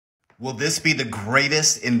Will this be the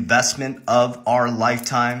greatest investment of our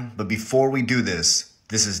lifetime? But before we do this,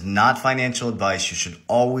 this is not financial advice. You should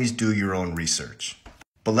always do your own research.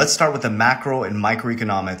 But let's start with the macro and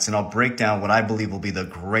microeconomics, and I'll break down what I believe will be the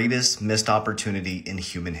greatest missed opportunity in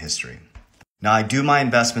human history. Now, I do my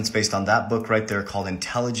investments based on that book right there called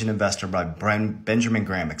Intelligent Investor by Benjamin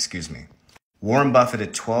Graham, Warren Buffett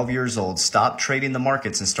at 12 years old stopped trading the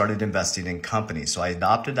markets and started investing in companies. So I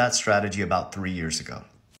adopted that strategy about 3 years ago.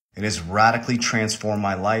 It has radically transformed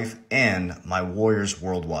my life and my warriors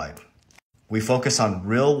worldwide. We focus on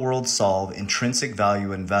real-world solve, intrinsic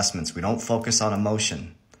value investments. We don't focus on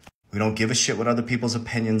emotion. We don't give a shit what other people's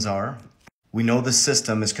opinions are. We know the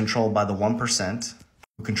system is controlled by the 1%,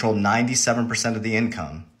 who control 97% of the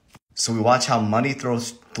income. So we watch how money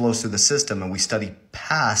flows through the system, and we study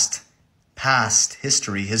past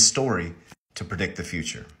history, his story, to predict the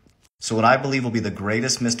future. So what I believe will be the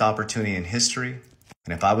greatest missed opportunity in history,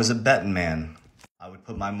 and if I was a betting man, I would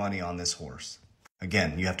put my money on this horse.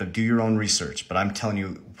 Again, you have to do your own research, but I'm telling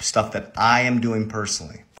you stuff that I am doing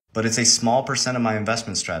personally. But it's a small percent of my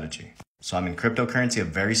investment strategy. So I'm in cryptocurrency, a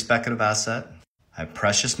very speculative asset. I have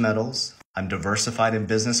precious metals. I'm diversified in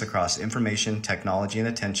business across information, technology, and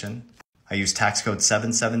attention. I use tax code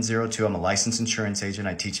 7702. I'm a licensed insurance agent.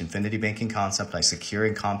 I teach infinity banking concept. I secure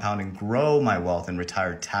and compound and grow my wealth and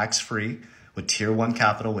retire tax-free with Tier 1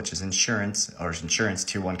 capital, which is insurance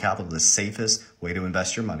Tier 1 capital, the safest way to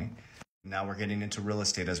invest your money. Now we're getting into real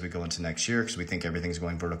estate as we go into next year because we think everything's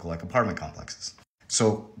going vertical like apartment complexes.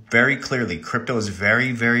 So very clearly, crypto is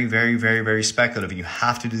very, very, very, very, very speculative. And you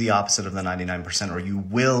have to do the opposite of the 99% or you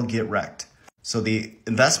will get wrecked. So the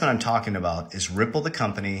investment I'm talking about is Ripple, the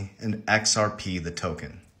company, and XRP, the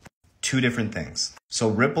token. Two different things. So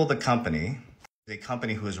Ripple, the company, is a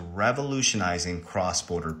company who is revolutionizing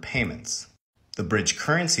cross-border payments. The bridge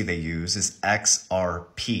currency they use is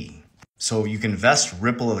XRP. So you can invest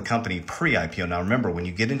Ripple of the company pre-IPO. Now remember, when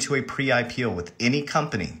you get into a pre-IPO with any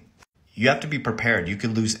company, you have to be prepared. You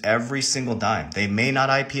could lose every single dime. They may not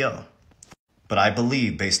IPO. But I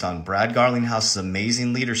believe, based on Brad Garlinghouse's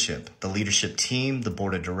amazing leadership, the leadership team, the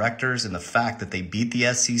board of directors, and the fact that they beat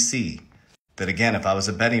the SEC, that again, if I was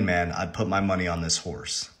a betting man, I'd put my money on this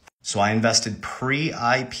horse. So I invested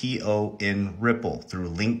pre-IPO in Ripple through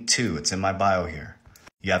Link 2. It's in my bio here.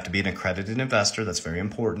 You have to be an accredited investor. That's very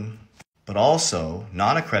important. But also,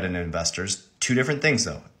 non-accredited investors, two different things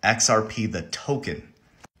though. XRP, the token,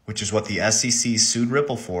 which is what the SEC sued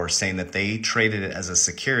Ripple for, saying that they traded it as a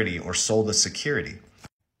security or sold a security.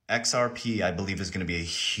 XRP, I believe, is going to be a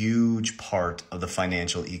huge part of the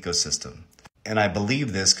financial ecosystem. And I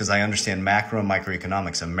believe this because I understand macro and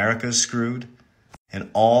microeconomics. America is screwed. And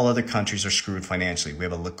all other countries are screwed financially. We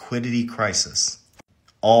have a liquidity crisis.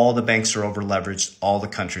 All the banks are over-leveraged. All the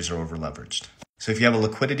countries are over-leveraged. So if you have a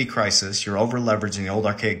liquidity crisis, you're over-leveraged in the old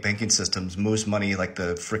archaic banking systems, moves money like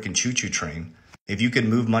the frickin' choo-choo train. If you could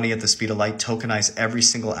move money at the speed of light, tokenize every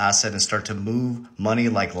single asset and start to move money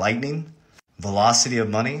like lightning, velocity of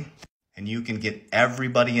money, and you can get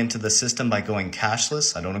everybody into the system by going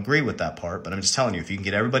cashless. I don't agree with that part, but I'm just telling you, if you can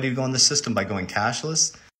get everybody to go in the system by going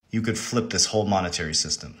cashless, you could flip this whole monetary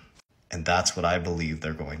system. And that's what I believe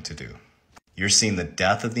they're going to do. You're seeing the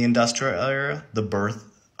death of the industrial era, the birth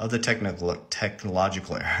of the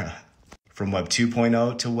technological era. From Web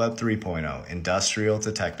 2.0 to Web 3.0, industrial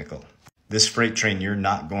to technical. This freight train, you're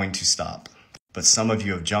not going to stop. But some of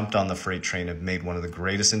you have jumped on the freight train and made one of the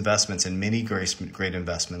greatest investments and many great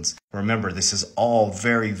investments. Remember, this is all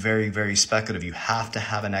very, very, very speculative. You have to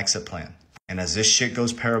have an exit plan. And as this shit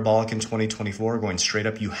goes parabolic in 2024, going straight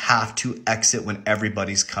up, you have to exit when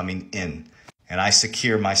everybody's coming in. And I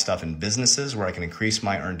secure my stuff in businesses where I can increase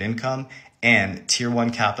my earned income, and Tier 1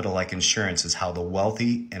 capital like insurance is how the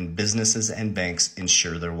wealthy and businesses and banks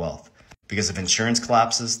insure their wealth. Because if insurance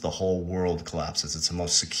collapses, the whole world collapses. It's the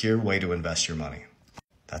most secure way to invest your money.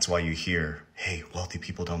 That's why you hear, hey, wealthy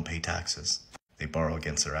people don't pay taxes. They borrow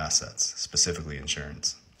against their assets, specifically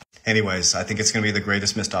insurance. Anyways, I think it's going to be the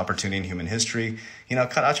greatest missed opportunity in human history. You know,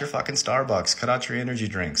 cut out your fucking Starbucks, cut out your energy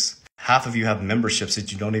drinks. Half of you have memberships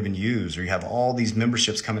that you don't even use, or you have all these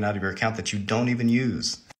memberships coming out of your account that you don't even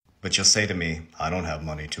use. But you'll say to me, I don't have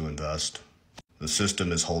money to invest. The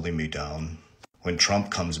system is holding me down. When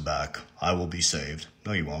Trump comes back, I will be saved.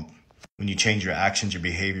 No, you won't. When you change your actions, your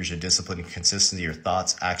behaviors, your discipline and consistency, your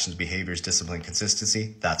thoughts, actions, behaviors, discipline,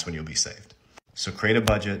 consistency, that's when you'll be saved. So create a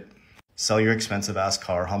budget. Sell your expensive ass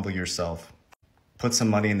car, humble yourself, put some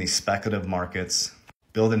money in these speculative markets,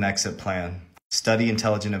 build an exit plan, study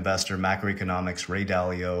Intelligent Investor, macroeconomics, Ray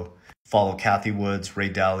Dalio, follow Cathie Woods, Ray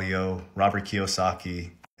Dalio, Robert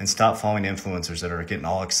Kiyosaki, and stop following influencers that are getting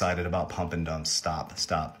all excited about pump and dumps. Stop.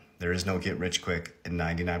 There is no get rich quick, and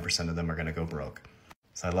 99% of them are going to go broke.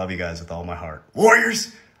 So I love you guys with all my heart.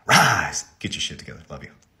 Warriors, rise! Get your shit together. Love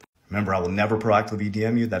you. Remember, I will never proactively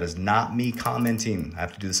DM you. That is not me commenting. I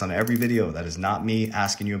have to do this on every video. That is not me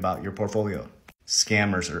asking you about your portfolio.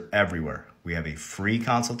 Scammers are everywhere. We have a free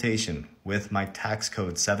consultation with my tax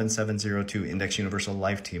code 7702 Index Universal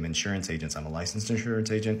Life Team Insurance Agents. I'm a licensed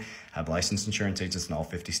insurance agent. I have licensed insurance agents in all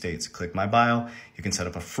 50 states. Click my bio. You can set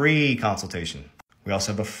up a free consultation. We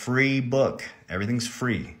also have a free book. Everything's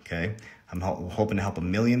free, okay? I'm hoping to help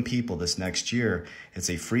 1 million people this next year. It's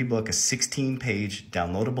a free book, a 16-page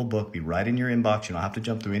downloadable book, be right in your inbox. You don't have to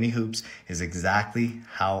jump through any hoops. Is exactly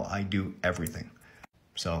how I do everything.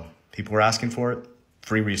 So people are asking for it.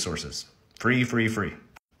 Free resources. Free.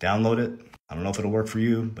 Download it. I don't know if it'll work for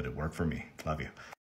you, but it worked for me. Love you.